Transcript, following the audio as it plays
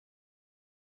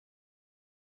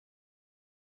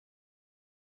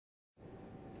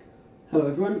Hello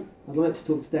everyone, I'd like to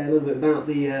talk today a little bit about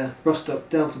the Rostock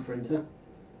Delta printer.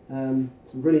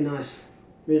 It's a really nice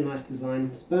design.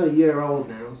 It's about a year old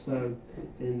now, so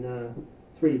in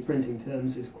 3D printing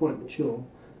terms it's quite mature,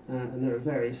 and there are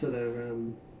various other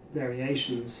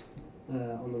variations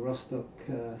on the Rostock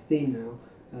theme now,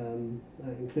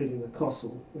 including the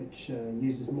Rocholl, which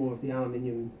uses more of the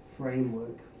aluminium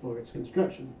framework for its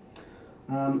construction.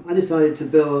 I decided to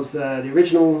build the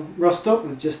original Rostock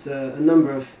with just a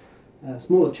number of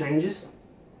smaller changes,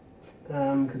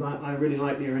 because I really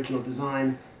like the original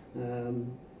design,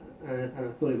 and I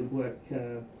thought it would work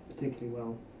particularly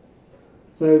well.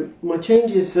 So my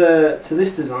changes to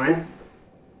this design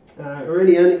are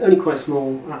really only quite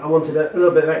small. I wanted a little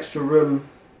bit of extra room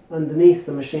underneath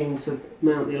the machine to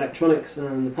mount the electronics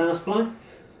and the power supply.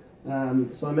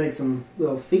 So I made some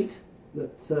little feet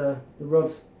that the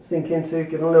rods sink into,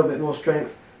 giving a little bit more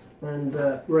strength, and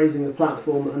raising the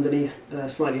platform underneath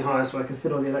slightly higher so I could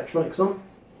fit all the electronics on.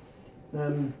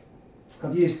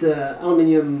 I've used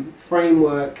aluminium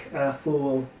framework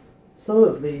for some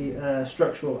of the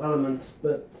structural elements,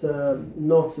 but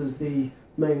not as the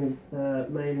main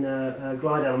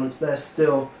glide elements. They're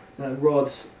still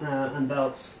rods and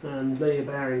belts and linear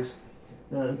bearings.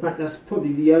 In fact, that's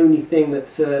probably the only thing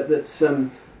that's a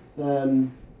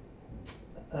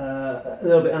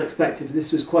little bit unexpected.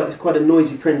 It's quite a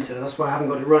noisy printer. That's why I haven't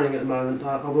got it running at the moment.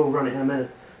 I will run it in a minute.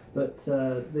 But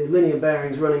the linear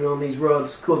bearings running on these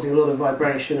rods, causing a lot of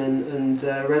vibration and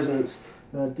resonance,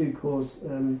 do cause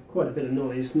quite a bit of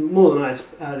noise, more than I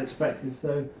had expected.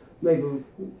 So maybe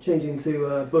changing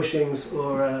to bushings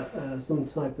or some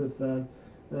type of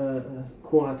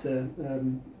quieter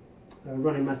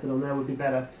running method on there would be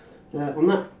better. On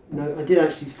that note, I did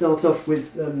actually start off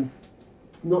with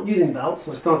not using belts.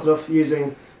 I started off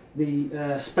using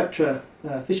the Spectra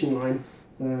fishing line.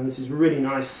 This is a really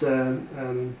nice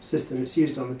system. It's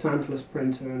used on the Tantalus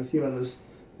printer and a few others,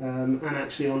 and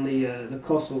actually on the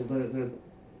Rocholl, the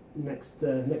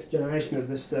next generation of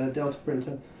this Delta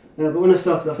printer. But when I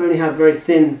started off, I only had a very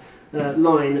thin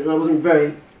line, and I wasn't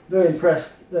very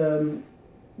impressed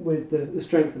with the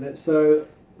strength of it. So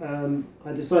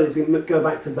I decided to go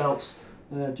back to belts,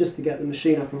 just to get the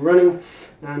machine up and running,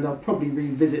 and I'll probably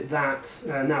revisit that.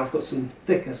 Now I've got some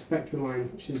thicker Spectra line,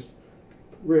 which is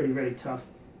really tough,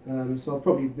 so I'll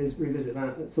probably revisit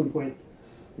that at some point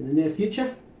in the near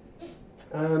future.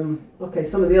 Okay,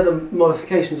 some of the other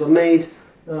modifications I made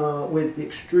with the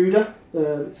extruder.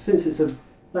 Since it's a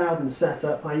Bowden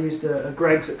setup, I used a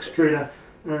Greg's extruder,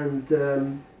 and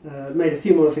made a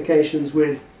few modifications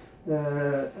with,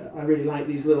 I really like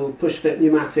these little push-fit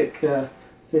pneumatic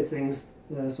fittings.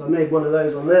 So I made one of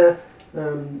those on there,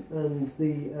 and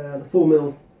the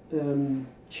 4mm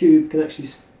tube can actually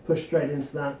push straight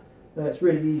into that. It's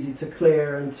really easy to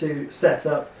clear and to set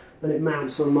up, and it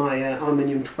mounts on my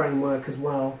aluminium framework as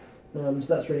well, so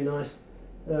that's really nice.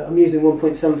 I'm using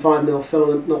 1.75mm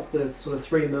filament, not the sort of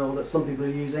 3mm that some people are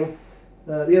using.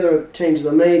 The other changes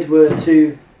I made were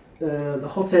to the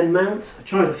hot end mount. I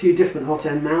tried a few different hot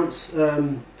end mounts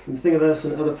from Thingiverse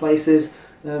and other places.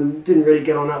 Didn't really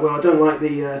get on that well. I don't like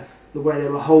the way they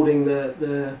were holding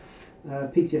the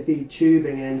PTFE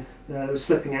tubing in. It was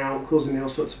slipping out, causing me all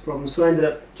sorts of problems. So I ended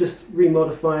up just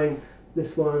remodifying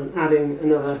this one and adding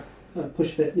another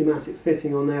push-fit pneumatic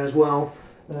fitting on there as well.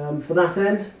 For that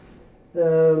end,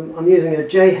 I'm using a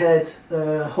J-head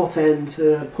hot end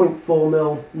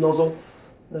 0.4mm nozzle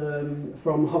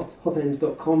from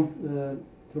hotends.com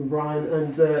from Brian,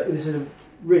 and this is a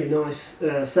really nice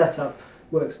setup.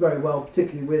 Works very well,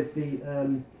 particularly with the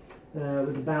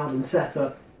Bowden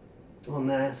setup on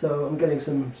there. So I'm getting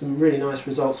some really nice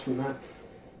results from that.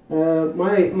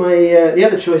 The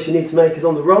other choice you need to make is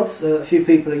on the rods. A few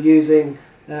people are using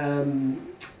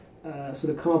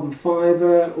sort of carbon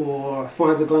fibre or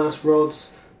fiberglass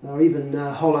rods, or even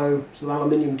hollow sort of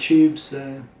aluminium tubes.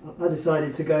 I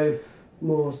decided to go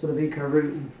more sort of eco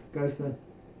route and go for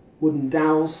wooden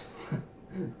dowels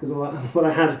because of what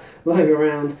I had lying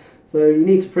around. So you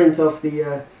need to print off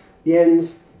the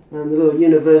ends and the little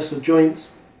universal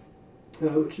joints,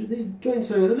 which these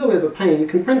joints are a little bit of a pain. You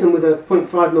can print them with a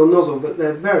 0.5mm nozzle, but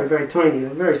they're very tiny. They're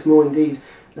very small indeed.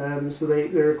 So they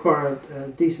require a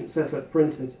decent setup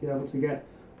printer to be able to get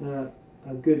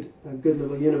a good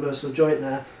little universal joint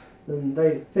there. And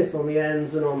they fit on the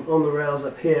ends and on the rails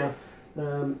up here.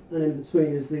 And in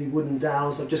between is the wooden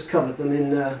dowels. I've just covered them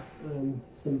in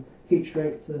some heat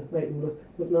shrink to make them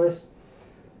look nice.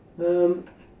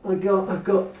 I've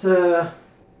got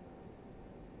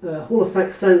Hall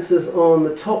effect sensors on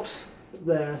the tops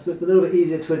there, so it's a little bit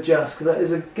easier to adjust, because that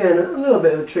is again a little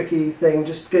bit of a tricky thing,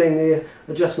 just getting the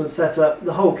adjustment set up.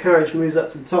 The whole carriage moves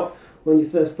up to the top when you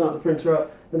first start the printer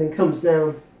up, and then comes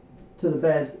down to the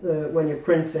bed when you're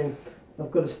printing.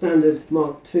 I've got a standard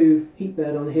Mark II heat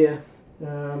bed on here,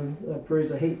 a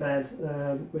Perusa heat bed,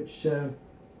 which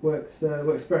works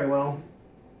very well.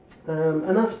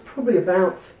 And that's probably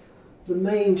about the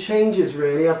main changes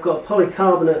really. I've got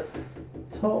polycarbonate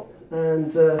top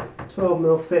and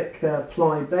 12mm thick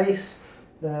ply base.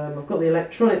 I've got the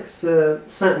electronics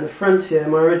sat in the front here.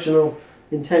 My original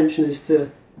intention is to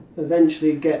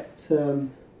eventually get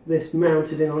this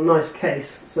mounted in on a nice case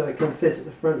so it can fit at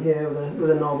the front here with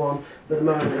a knob on. But at the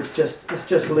moment it's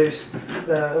just loose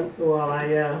while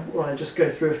I just go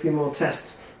through a few more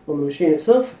tests on the machine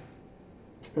itself.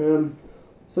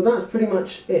 So that's pretty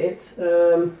much it.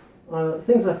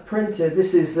 Things I've printed.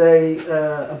 This is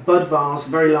a bud vase, a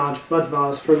very large bud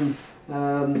vase from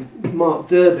Mark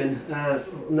Durbin,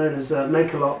 known as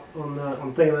Make-A-Lot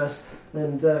on Thingiverse,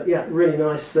 and yeah, really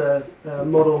nice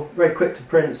model, very quick to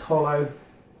print, it's hollow.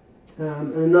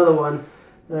 And another one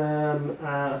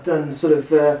I've done sort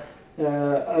of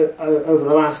over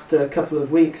the last couple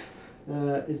of weeks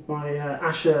is by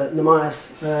Asher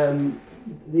Namias.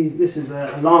 This is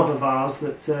a lava vase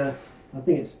that I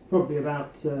think it's probably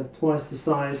about twice the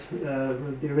size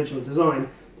of the original design.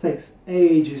 It takes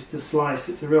ages to slice.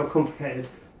 It's a real complicated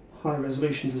high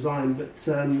resolution design, but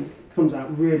comes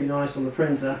out really nice on the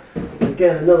printer.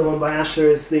 Again, another one by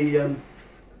Asher is the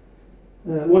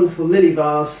wonderful lily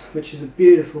vase, which is a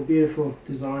beautiful, beautiful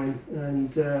design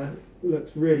and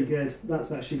looks really good.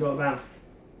 That's actually got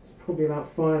probably about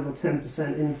 5 or 10%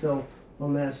 infill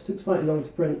on there, so it took slightly longer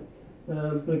to print.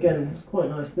 But again, it's quite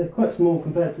nice. They're quite small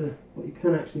compared to what you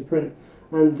can actually print.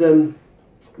 And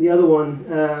the other one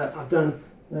I've done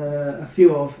a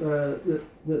few of that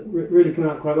really come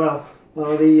out quite well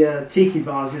are the tiki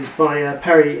vases by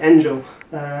Perry Angel,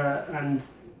 and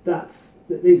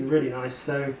these are really nice.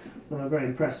 So I'm very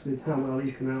impressed with how well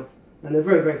these come out, and they're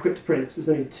very, very quick to print. So there's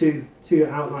only two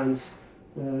outlines,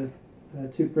 2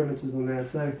 perimeters on there,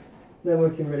 so they're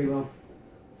working really well.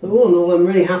 So all in all, I'm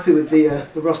really happy with the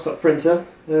Rostock printer.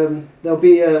 There'll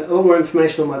be a lot more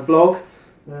information on my blog,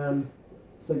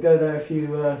 so go there if you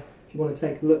want to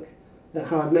take a look at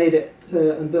how I made it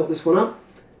and built this one up.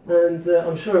 And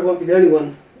I'm sure it won't be the only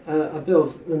one I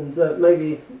build, and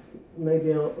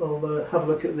maybe I'll have a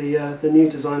look at the new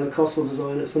design, the Rocholl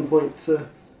design, at some point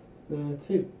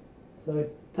too. So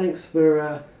thanks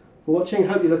for watching.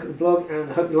 Hope you look at the blog, and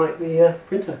I hope you like the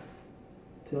printer.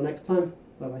 Till next time,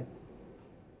 bye bye.